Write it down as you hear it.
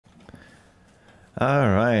All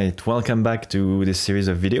right, welcome back to this series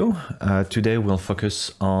of video. Today we'll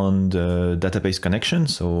focus on the database connection,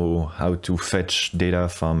 so how to fetch data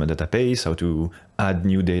from a database, how to add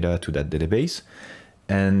new data to that database,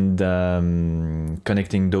 and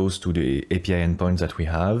connecting those to the API endpoints that we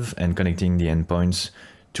have, and connecting the endpoints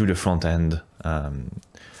to the front end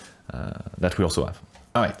that we also have.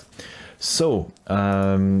 All right, so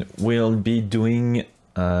we'll be doing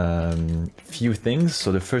few things.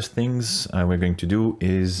 So the first things we're going to do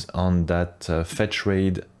is on that fetch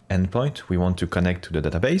RAID endpoint, we want to connect to the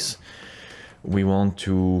database. We want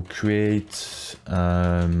to create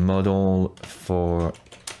a model for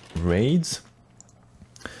RAIDs.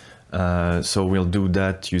 So we'll do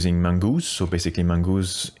that using Mongoose. So basically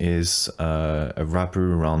Mongoose is a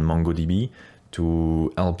wrapper around MongoDB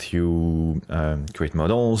to help you create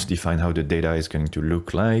models, define how the data is going to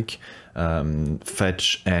look like,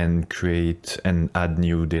 fetch and create and add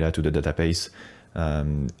new data to the database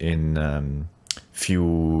in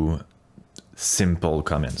few simple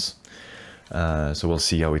commands. So we'll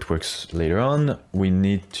see how it works later on. We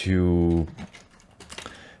need to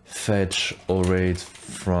fetch all RAIDs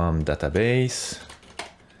from database,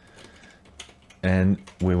 and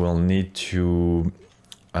we will need to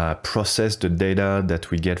process the data that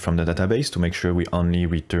we get from the database to make sure we only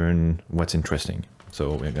return what's interesting.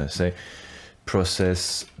 So we're going to say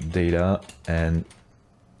process data and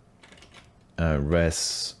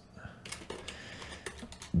res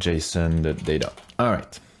JSON the data. All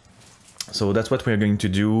right. So that's what we're going to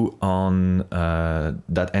do on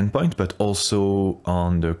that endpoint, but also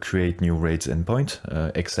on the create new RAIDs endpoint,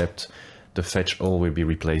 except the fetch all will be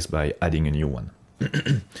replaced by adding a new one.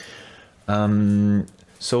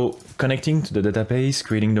 So connecting to the database,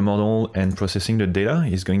 creating the model, and processing the data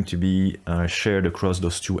is going to be shared across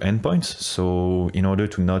those two endpoints. So in order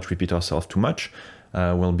to not repeat ourselves too much,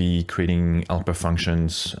 we'll be creating helper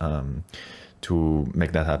functions to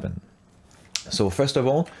make that happen. So first of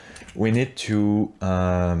all, we need to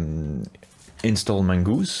install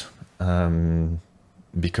Mongoose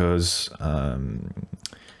because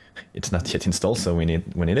it's not yet installed, so we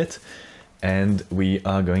need it. And we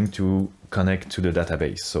are going to connect to the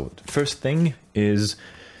database. So the first thing is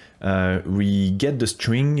we get the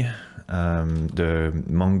string, the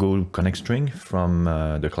Mongo connect string from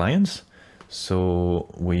the clients. So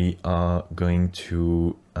we are going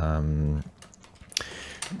to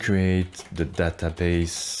create the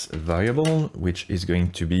database variable, which is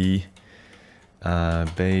going to be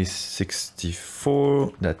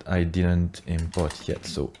base64 that I didn't import yet.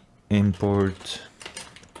 So import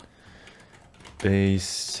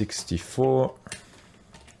base64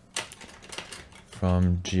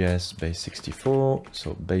 from GS base64.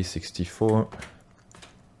 So base64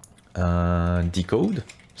 decode.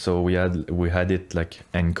 So we had it like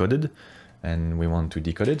encoded, and we want to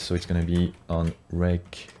decode it. So it's going to be on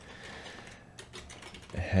rec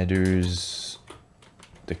headers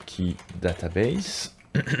the key database.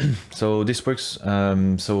 So this works.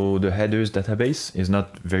 So the headers database is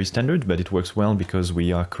not very standard, but it works well because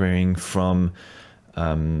we are querying from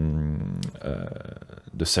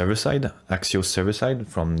the server side, Axios server side,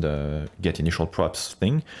 from the get initial props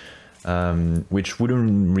thing, which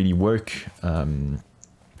wouldn't really work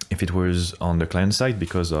if it was on the client side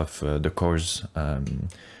because of the CORS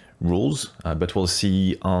rules. But we'll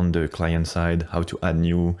see on the client side how to add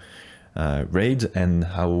new RAID and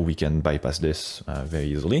how we can bypass this very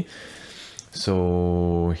easily.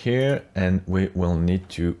 So here, and we will need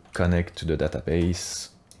to connect to the database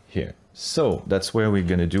here. So that's where we're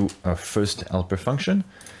going to do our first helper function.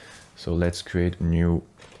 So let's create a new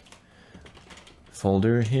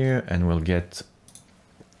folder here, and we'll get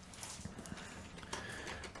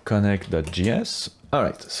connect.js. All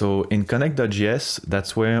right, so in connect.js,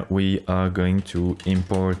 that's where we are going to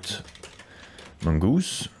import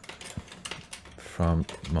Mongoose from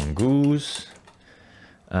Mongoose,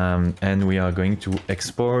 and we are going to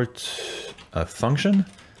export a function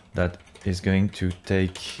that is going to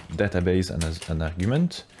take database as an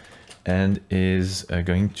argument and is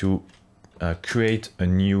going to create a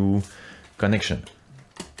new connection.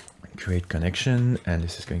 Create connection, and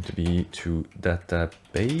this is going to be to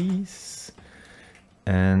database,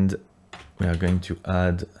 and we are going to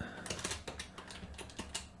add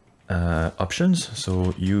options.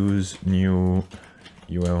 So use new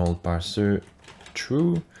URL parser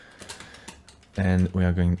true, and we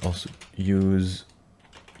are going to also use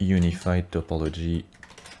unified topology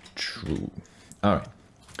true. All right,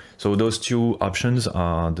 so those two options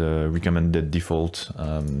are the recommended default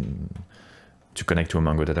to connect to a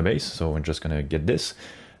Mongo database. So we're just going to get this.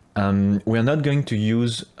 We are not going to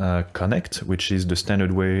use connect, which is the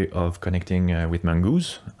standard way of connecting with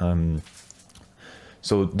Mongoose.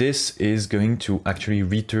 So this is going to actually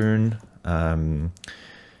return an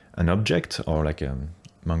object, or like a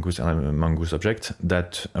Mongoose object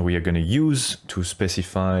that we are going to use to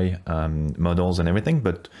specify models and everything,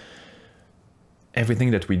 but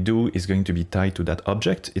everything that we do is going to be tied to that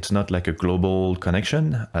object. It's not like a global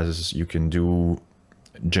connection as you can do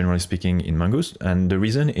generally speaking in Mongoose. And the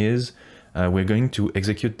reason is we're going to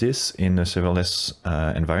execute this in a serverless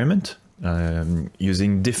environment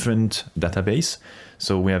using different database.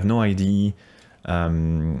 So we have no idea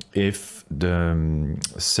if the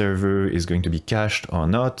server is going to be cached or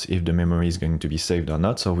not, if the memory is going to be saved or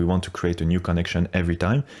not. So we want to create a new connection every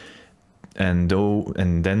time. And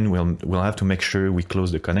then we'll have to make sure we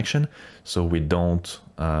close the connection so we don't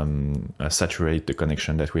saturate the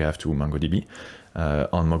connection that we have to MongoDB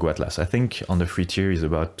on Mongo Atlas. I think on the free tier is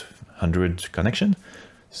about 100 connection.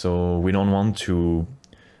 So we don't want to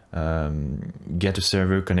get a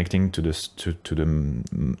server connecting to the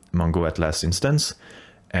Mongo Atlas instance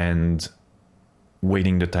and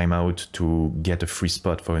waiting the timeout to get a free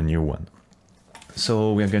spot for a new one.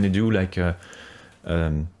 So we're going to do like a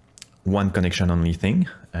one connection only thing,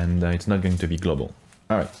 and it's not going to be global.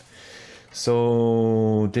 All right,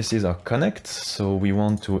 so this is our connect. So we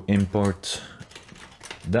want to import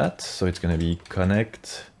that. So it's going to be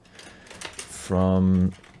connect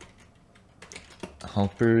from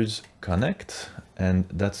helpers connect, and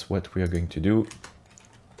that's what we are going to do.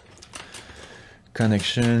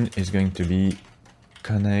 Connection is going to be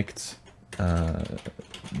connect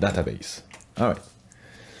database. All right.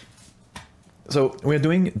 So we're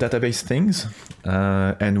doing database things,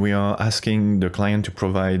 and we are asking the client to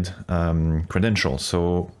provide credentials.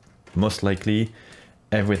 So most likely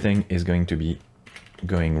everything is going to be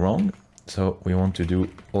going wrong. So we want to do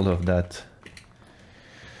all of that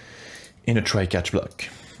in a try-catch block.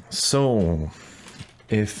 So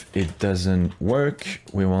if it doesn't work,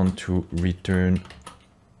 we want to return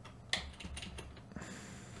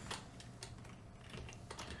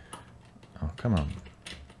come on.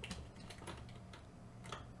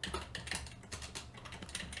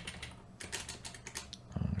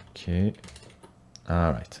 Okay,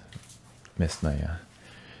 all right, missed my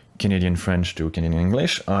Canadian French to Canadian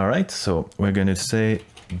English. All right, so we're going to say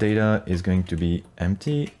data is going to be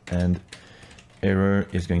empty and error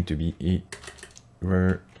is going to be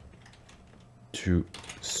error to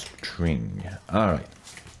string. All right,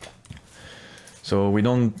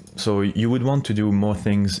 so you would want to do more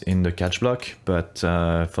things in the catch block, but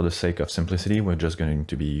for the sake of simplicity, we're just going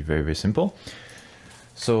to be very, very simple.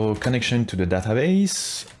 So connection to the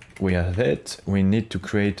database, we have it. We need to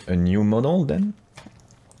create a new model then.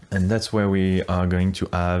 And that's where we are going to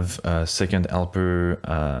have a second helper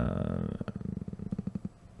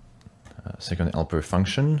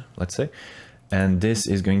function, let's say. And this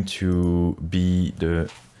is going to be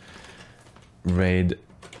the RAID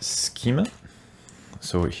schema.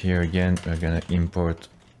 So here again, we're going to import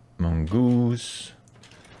Mongoose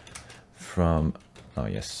from, oh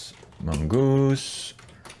yes, Mongoose.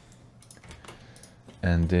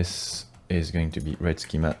 And this is going to be RAID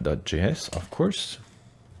schema.js, of course.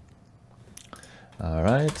 All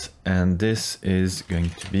right, and this is going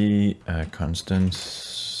to be a constant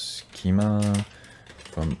schema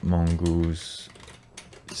from Mongoose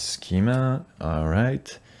schema. All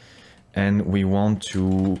right, and we want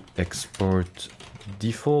to export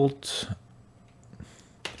default,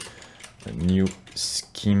 a new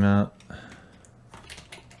schema,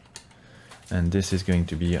 and this is going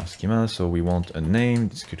to be our schema. So we want a name.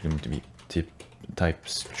 This is going to be type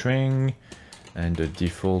string, and the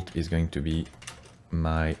default is going to be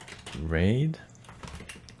my RAID.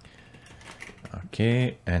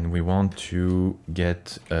 Okay, and we want to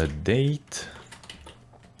get a date,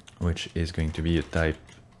 which is going to be a type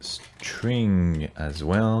string as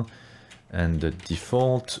well, and the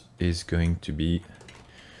default is going to be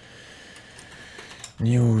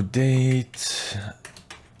new date,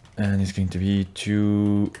 and it's going to be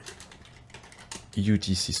 2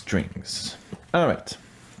 UTC strings. All right,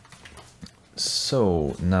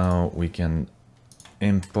 so now we can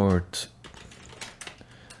import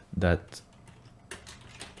that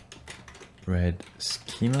RAID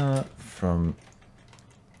schema from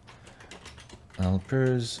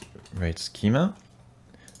helpers RAID schema.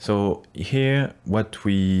 So here what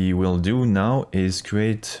we will do now is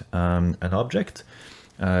create an object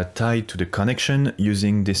tied to the connection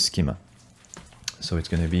using this schema. So it's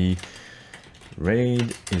going to be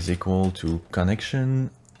RAID is equal to connection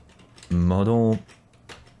model,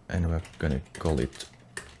 and we're going to call it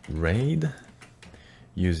RAID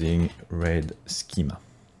using read schema.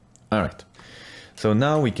 All right, so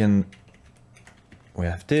now we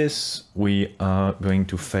have this, we are going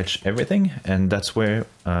to fetch everything, and that's where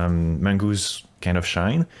Mongoose kind of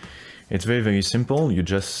shine. It's very, very simple. You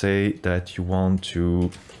just say that you want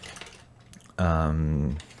to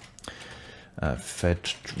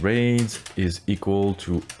fetch raids is equal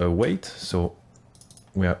to await. So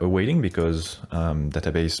we are awaiting because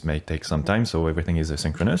database may take some time, so everything is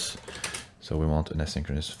asynchronous. So we want an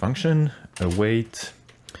asynchronous function, await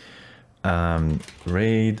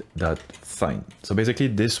raid.find. So basically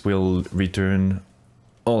this will return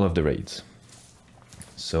all of the raids.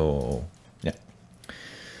 So yeah.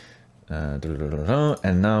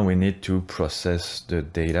 And now we need to process the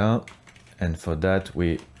data. And for that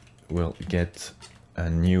we will get a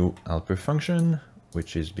new helper function,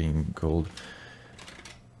 which is being called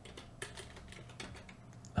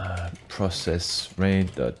process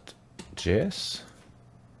raid.js.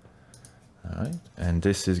 All right, and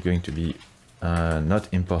this is going to be not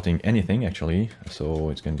importing anything actually, so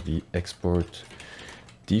it's going to be export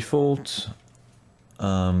default.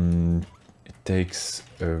 It takes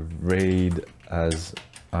a raid as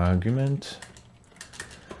argument,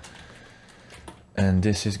 and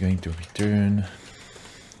this is going to return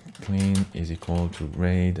clean is equal to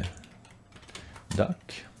raid doc.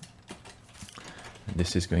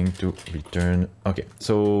 This is going to return, okay,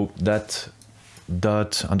 so that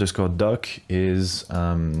dot underscore doc is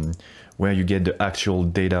where you get the actual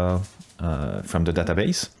data from the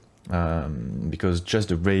database, because just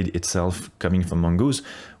the raid itself coming from Mongoose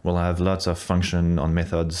will have lots of function on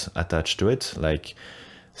methods attached to it, like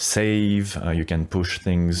save, you can push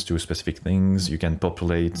things to specific things, you can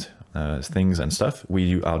populate things and stuff.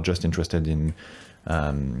 We are just interested in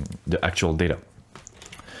the actual data.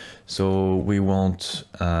 So we want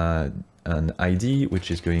an ID,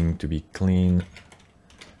 which is going to be clean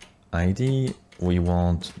ID. We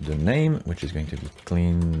want the name, which is going to be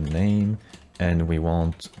clean name. And we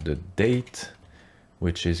want the date,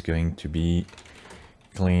 which is going to be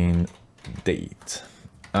clean date.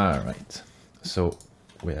 All right. So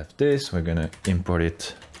we have this, we're gonna import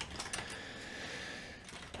it.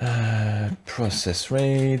 Process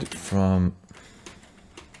raid from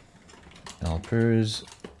helpers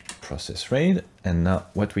process raid, and now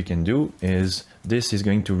what we can do is this is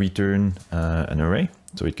going to return an array,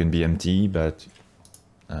 so it can be empty, but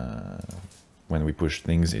when we push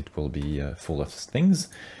things it will be full of things.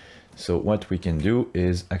 So what we can do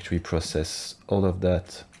is actually process all of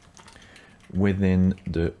that within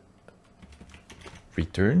the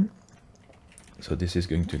return. So this is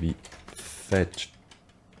going to be fetch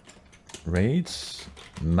raids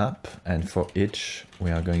map, and for each we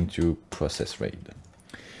are going to process raid.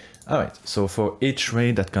 All right, so for each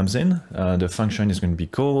raid that comes in, the function is going to be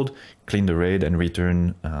called, clean the raid, and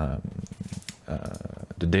return the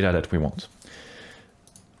data that we want.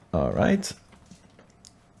 All right,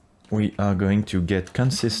 we are going to get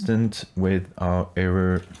consistent with our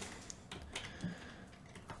error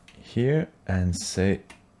here and say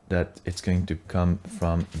that it's going to come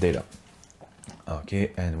from data.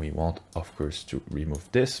 Okay, and we want, of course, to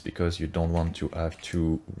remove this because you don't want to have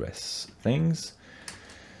two res things.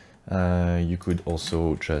 You could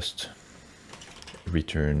also just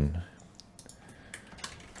return,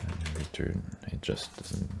 it just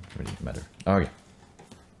doesn't really matter. Okay.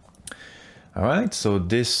 All right, so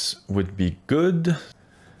this would be good.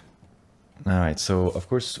 All right, so of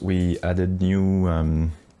course we added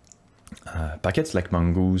new packets like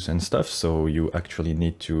Mongoose and stuff, so you actually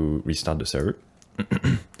need to restart the server.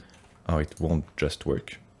 Oh, it won't just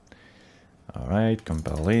work. All right,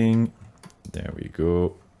 compiling, there we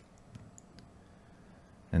go.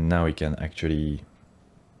 And now we can actually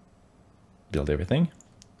build everything.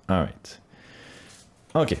 All right.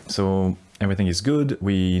 Okay, so everything is good.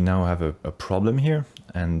 We now have a problem here,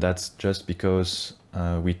 and that's just because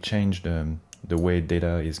we changed the way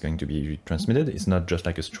data is going to be transmitted. It's not just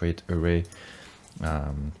like a straight array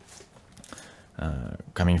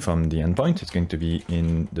coming from the endpoint. It's going to be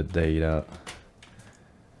in the data.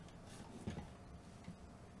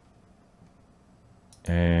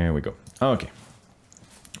 There we go. Okay.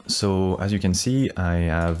 So as you can see, I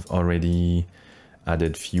have already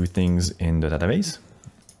added few things in the database.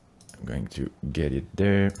 I'm going to get it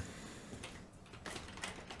there.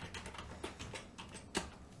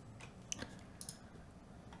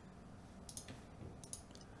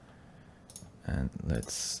 And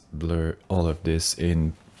let's blur all of this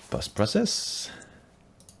in post-process.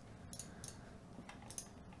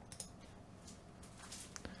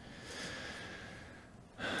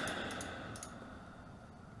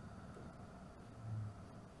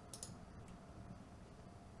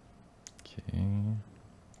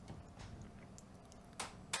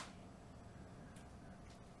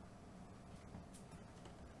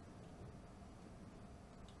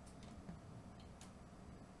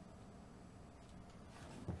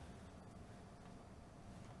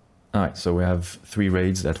 All right, so we have 3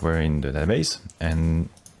 raids that were in the database, and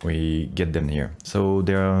we get them here. So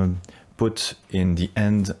they are put in the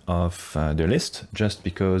end of the list just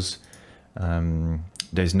because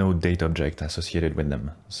there's no date object associated with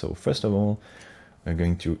them. So first of all, we're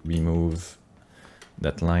going to remove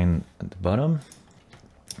that line at the bottom.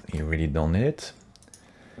 You really don't need it.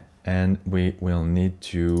 And we will need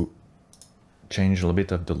to change a little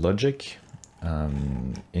bit of the logic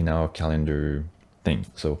in our calendar thing.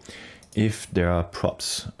 So if there are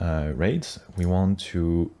props raids, we want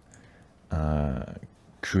to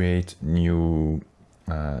create new,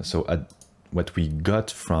 what we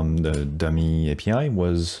got from the dummy API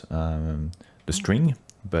was the string,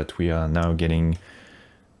 but we are now getting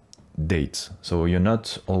dates. So you're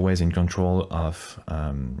not always in control of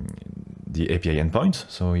the API endpoint.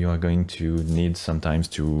 So you are going to need sometimes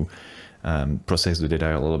to process the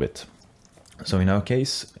data a little bit. So in our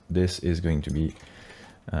case, this is going to be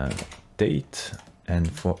date. And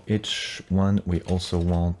for each one, we also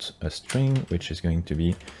want a string, which is going to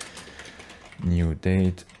be new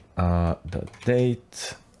date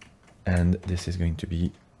date, and this is going to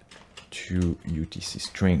be to UTC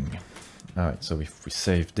string. All right, so if we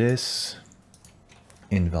save this,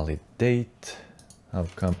 invalid date, how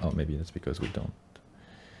come? Oh, maybe that's because we don't.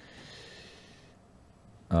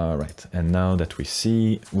 All right, and now that we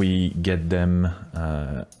see, we get them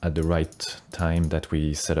at the right time that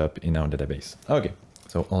we set up in our database. Okay,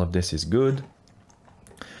 so all of this is good.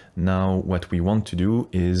 Now what we want to do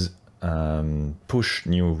is push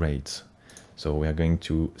new raids. So we are going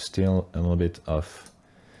to steal a little bit of,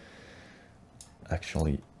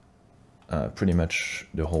 actually, pretty much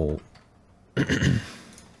the whole.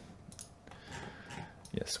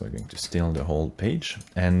 Yes, we're going to steal the whole page.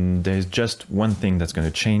 And there's just one thing that's going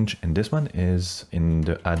to change in this one is in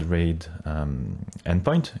the add raid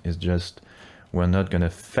endpoint is just, we're not going to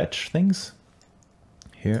fetch things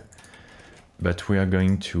here, but we are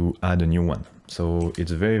going to add a new one. So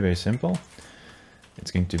it's very, very simple.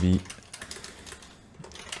 It's going to be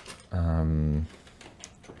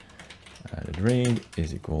added raid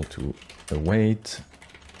is equal to await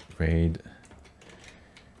raid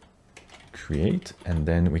create, and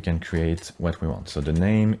then we can create what we want. So the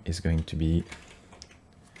name is going to be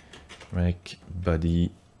rec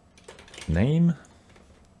body name,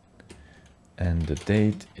 and the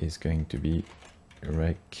date is going to be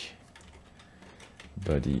rec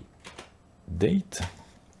body date.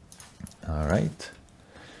 All right,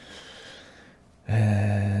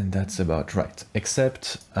 and that's about right,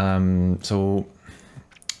 except so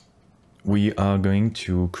we are going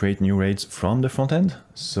to create new raids from the front end,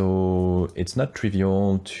 so it's not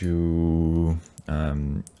trivial to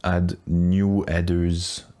add new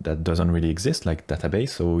headers that doesn't really exist, like database.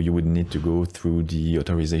 So you would need to go through the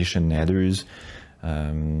authorization headers,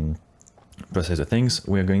 process the things.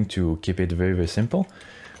 We're going to keep it very, very simple.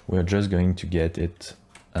 We're just going to get it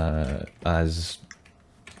as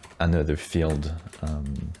another field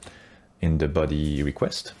in the body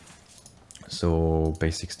request. So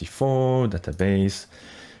base64, database,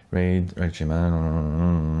 raid,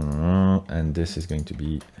 and this is going to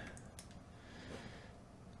be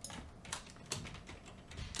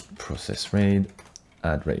process raid,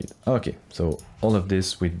 add raid. Okay, so all of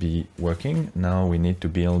this would be working. Now we need to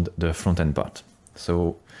build the front end part.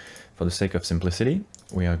 So for the sake of simplicity,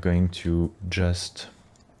 we are going to just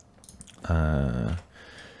do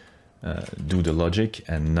the logic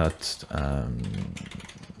and not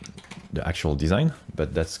the actual design,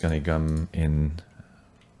 but that's gonna come in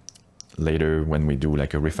later when we do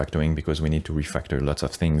like a refactoring, because we need to refactor lots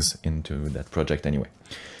of things into that project anyway.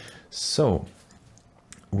 So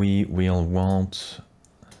we will want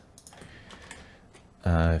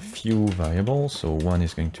a few variables. So one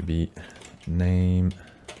is going to be name,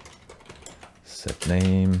 set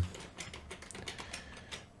name,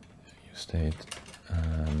 you state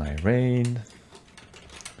my raid,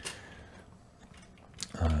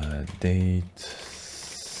 date,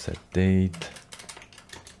 set date,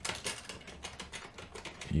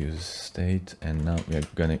 use state, and now we are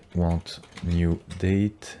gonna want new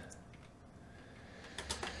date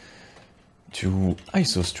to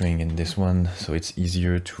ISO string in this one, so it's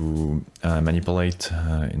easier to manipulate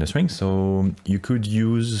in the string. So you could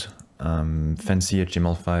use fancy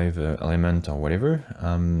HTML5 element or whatever,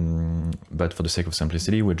 but for the sake of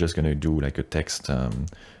simplicity, we're just gonna do like a text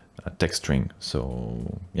string.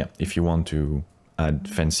 So yeah, if you want to add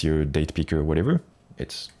fancier date picker or whatever,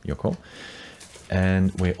 it's your call.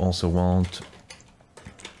 And we also want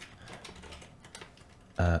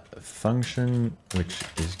a function which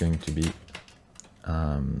is going to be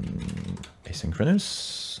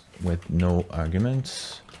asynchronous with no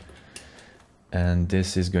arguments. And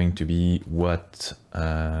this is going to be what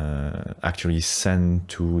actually send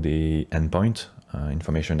to the endpoint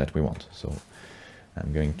information that we want. So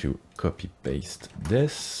I'm going to copy paste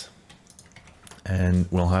this, and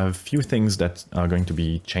we'll have a few things that are going to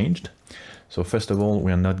be changed. So first of all,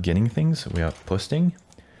 we are not getting things, we are posting.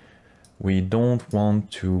 We don't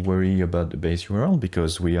want to worry about the base URL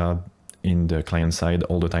because we are in the client side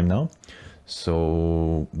all the time now.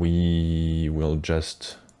 So we will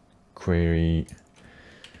just query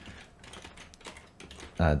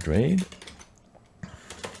add raid,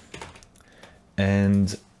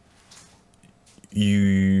 and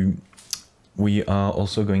we are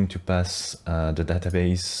also going to pass the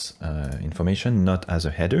database information not as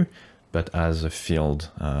a header but as a field,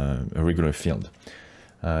 a regular field.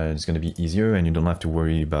 It's going to be easier, and you don't have to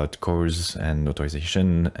worry about CORS and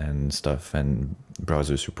authorization and stuff and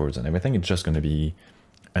browser supports and everything. It's just going to be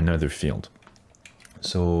another field.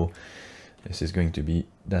 So this is going to be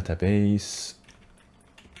database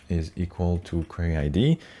is equal to query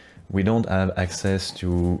ID. We don't have access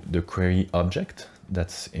to the query object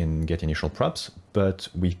that's in get initial props, but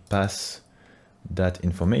we pass that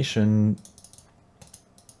information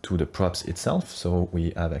to the props itself. So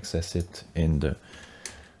we have access it in the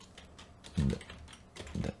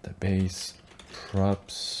database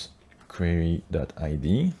props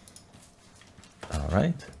query.id. All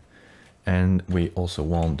right. And we also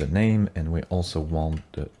want the name, and we also want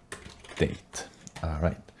the date. All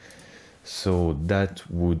right. So that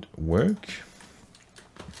would work.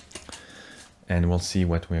 And we'll see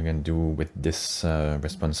what we're going to do with this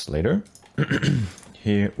response later.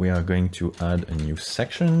 Here we are going to add a new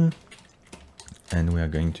section, and we are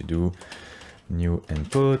going to do new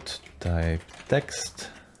input, type text.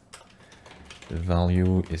 The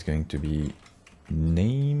value is going to be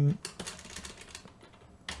name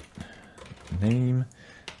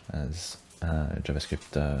as a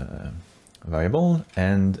JavaScript variable,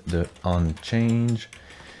 and the on change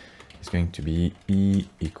is going to be e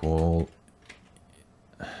equal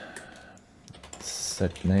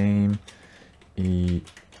set name e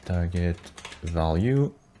target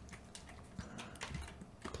value.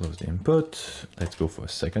 Close the input. Let's go for a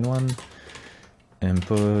second one.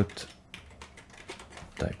 Input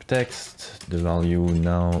type text. The value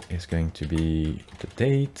now is going to be the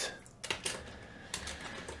date.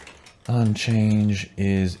 On change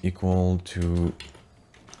is equal to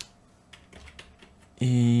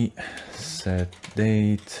e set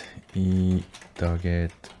date e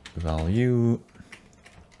target value.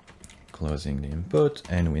 Closing the input,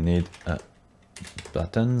 and we need a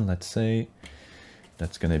button, let's say,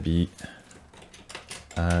 that's gonna be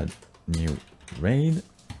add new raid.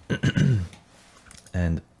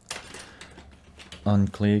 And on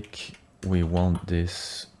click, we want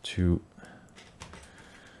this to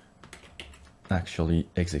actually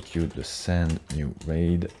execute the send new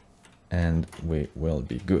raid, and we will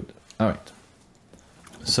be good. All right.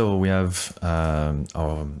 So we have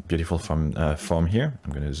our beautiful form here.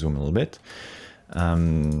 I'm going to zoom a little bit.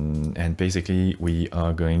 And basically we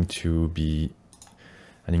are going to be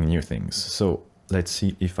adding new things. So let's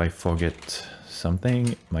see if I forget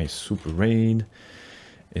something. My super raid,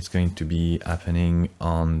 it's going to be happening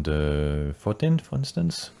on the 14th, for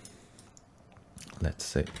instance. Let's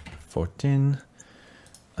say 14,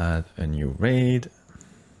 add a new raid,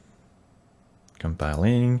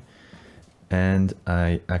 compiling. And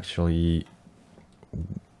I actually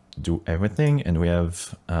do everything, and we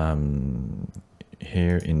have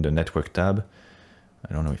here in the network tab,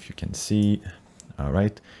 I don't know if you can see, all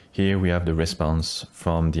right, here we have the response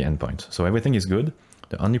from the endpoint. So everything is good.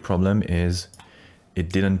 The only problem is it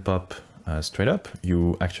didn't pop straight up.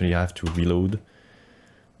 You actually have to reload,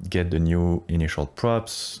 get the new initial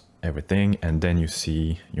props, everything, and then you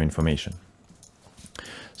see your information.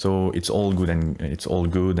 So it's all good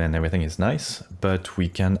and everything is nice, but we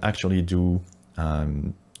can actually do a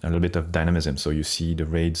little bit of dynamism. So you see the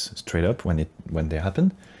raids straight up when they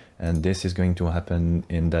happen, and this is going to happen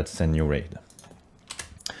in that send new raid.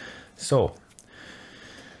 So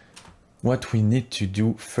what we need to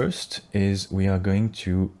do first is we are going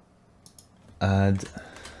to add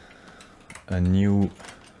a new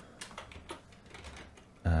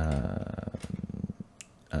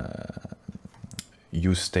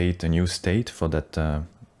a new state for that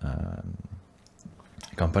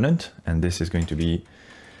component, and this is going to be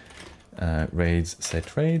raids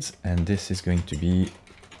set raids, and this is going to be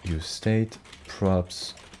use state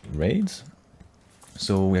props raids.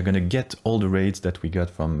 So we're going to get all the raids that we got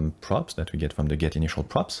from props, that we get from the get initial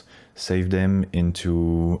props, save them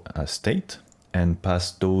into a state, and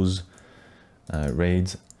pass those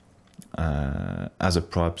raids as a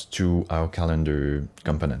props to our calendar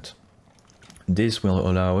component. This will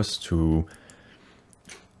allow us to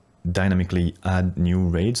dynamically add new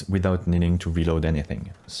raids without needing to reload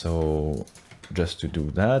anything. So just to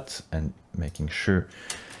do that and making sure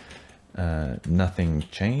nothing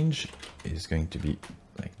changed is going to be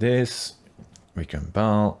like this. We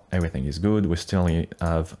compile, everything is good. We still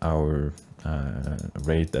have our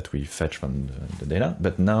raid that we fetch from the data,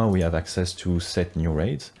 but now we have access to set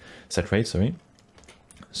raids, sorry.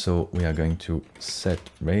 So we are going to set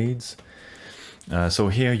raids. So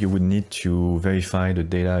here you would need to verify the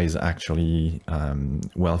data is actually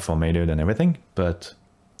well formatted and everything, but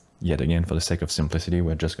yet again, for the sake of simplicity,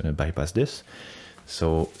 we're just going to bypass this.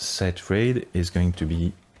 So set raid is going to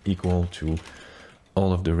be equal to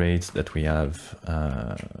all of the raids that we have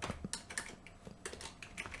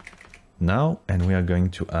now, and we are going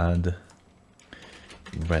to add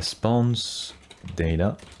response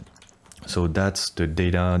data. So that's the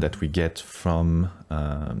data that we get from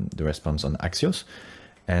the response on Axios,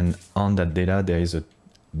 and on that data there is a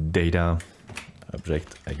data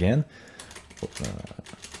object again,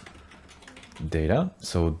 data.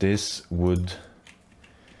 So this would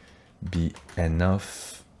be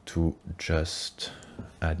enough to just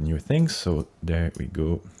add new things. So there we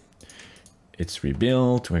go, it's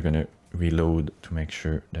rebuilt. We're going to reload to make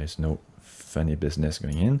sure there's no funny business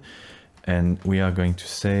going in, and we are going to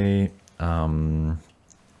say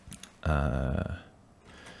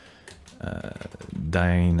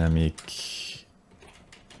dynamic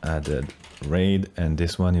added raid, and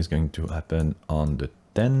this one is going to happen on the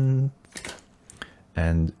 10th.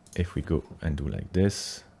 And if we go and do like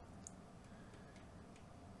this,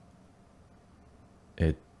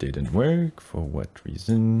 it didn't work. For what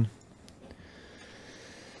reason?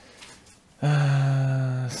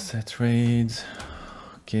 Set raids.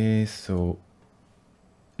 Okay, so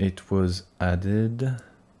it was added,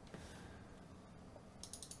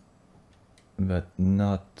 but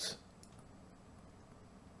not.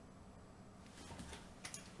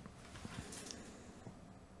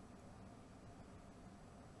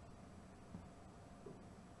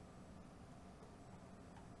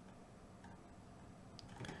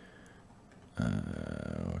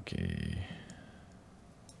 Okay.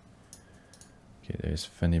 Okay, there's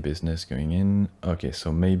funny business going in. Okay,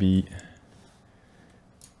 so maybe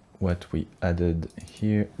what we added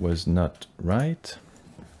here was not right.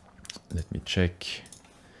 Let me check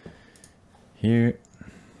here.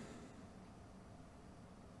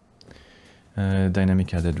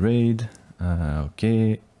 Dynamic added raid.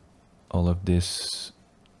 Okay, all of this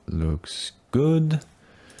looks good.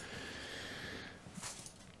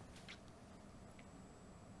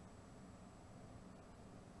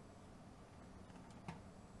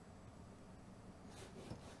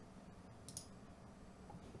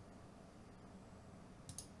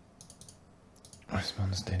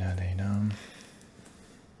 Response data.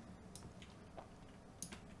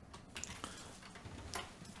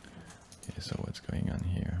 Okay, so what's going on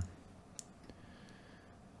here?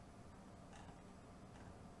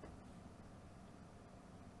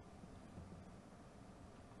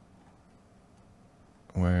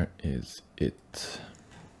 Where is it?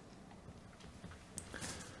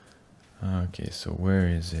 Okay, so where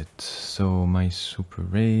is it? So my super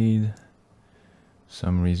raid,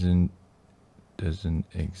 some reason doesn't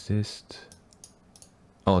exist.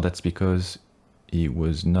 Oh, that's because it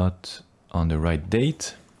was not on the right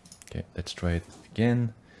date. Okay, let's try it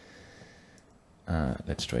again.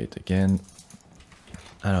 Let's try it again.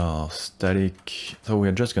 Alors, static. So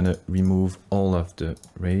we're just gonna remove all of the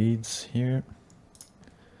raids here.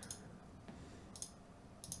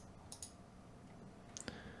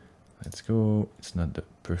 Let's go. It's not the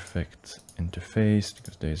perfect interface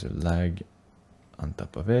because there's a lag on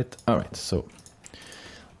top of it. All right, so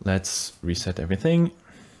let's reset everything.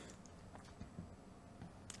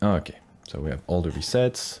 Okay, so we have all the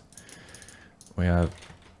resets. We have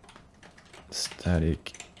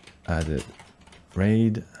static added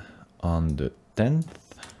raid on the 10th.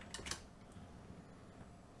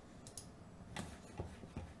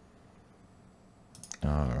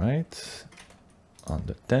 All right, on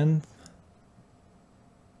the 10th.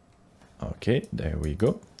 Okay, there we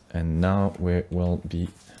go. And now we will be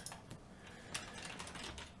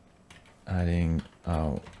adding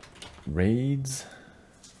our raids.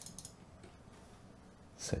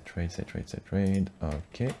 Set raid, set raid, set raid.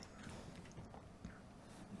 Okay.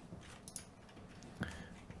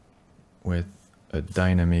 With a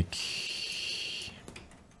dynamic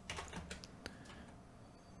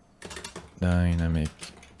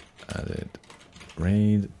added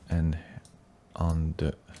raid, and on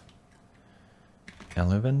the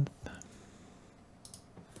 11th.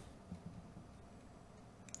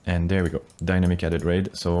 And there we go, dynamic added rate.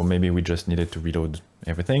 So maybe we just needed to reload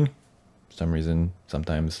everything. For some reason,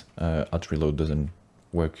 sometimes hot reload doesn't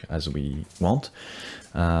work as we want.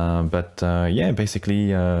 Yeah,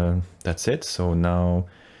 basically that's it. So now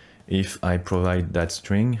if I provide that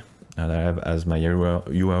string that I have as my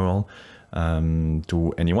URL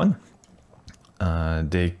to anyone,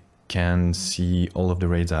 they can see all of the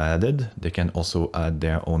raids I added. They can also add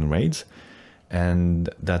their own raids. And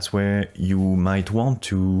that's where you might want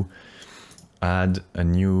to add a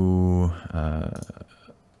new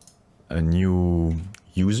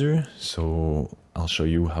user. So I'll show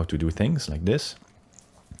you how to do things like this.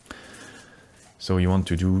 So you want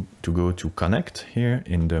to go to connect here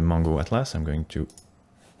in the Mongo Atlas. I'm going to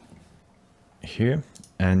here,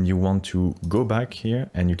 and you want to go back here,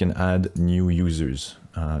 and you can add new users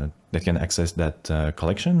that can access that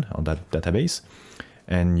collection or that database.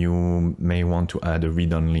 And you may want to add a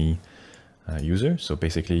read-only user. So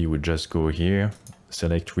basically you would just go here,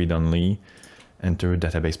 select read-only, enter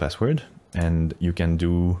database password, and you can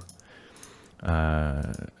do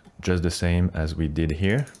just the same as we did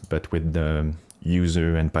here, but with the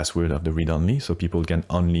user and password of the read-only, so people can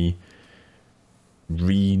only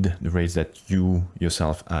read the raids that you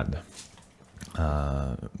yourself add.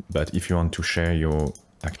 But if you want to share your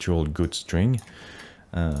actual good string,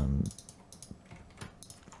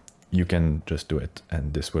 you can just do it,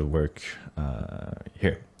 and this will work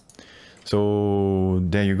here. So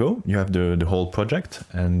there you go. You have the whole project,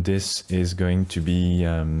 and this is going to be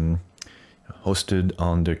hosted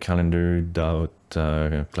on the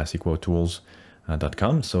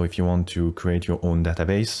calendar.classicworldtools.com. So if you want to create your own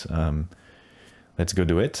database, let's go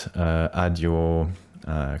do it. Add your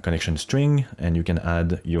connection string, and you can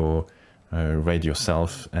add your raid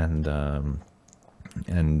yourself and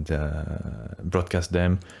broadcast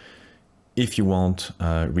them if you want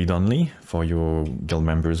read-only for your guild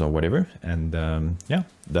members or whatever. And yeah,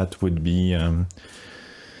 that would be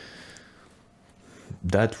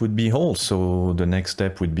all. So the next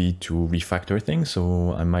step would be to refactor things.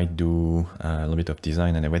 So I might do a little bit of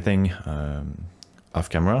design and everything off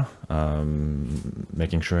camera,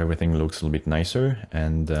 making sure everything looks a little bit nicer,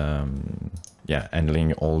 and yeah,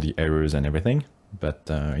 handling all the errors and everything. But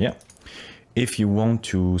yeah, if you want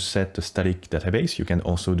to set a static database, you can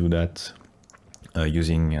also do that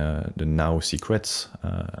using the now secrets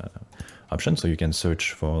option. So you can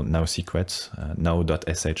search for now secrets,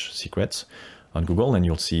 now.sh secrets on Google, and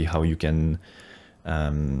you'll see how you can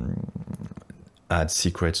add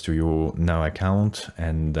secrets to your now account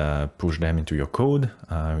and push them into your code.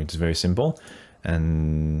 It's very simple.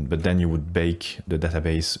 But then you would bake the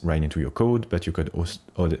database right into your code, but you could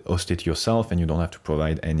host it yourself, and you don't have to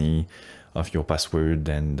provide any of your password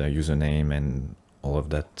and username and all of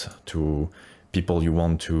that to people you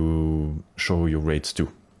want to show your rates to.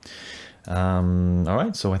 All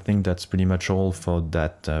right, so I think that's pretty much all for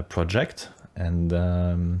that project. And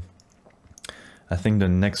I think the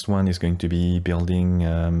next one is going to be building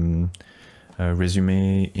a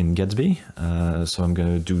resume in Gatsby. So I'm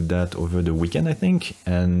going to do that over the weekend, I think.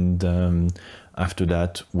 And after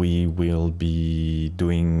that, we will be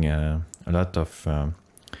doing a lot of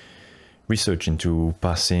research into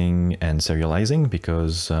parsing and serializing,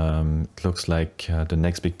 because it looks like the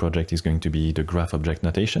next big project is going to be the graph object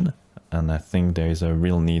notation. And I think there is a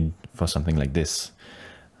real need for something like this.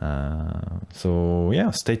 So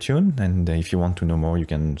yeah, stay tuned. And if you want to know more, you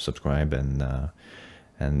can subscribe, and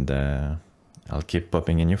I'll keep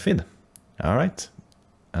popping in your feed. All right.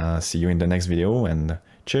 See you in the next video, and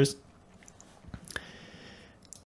cheers.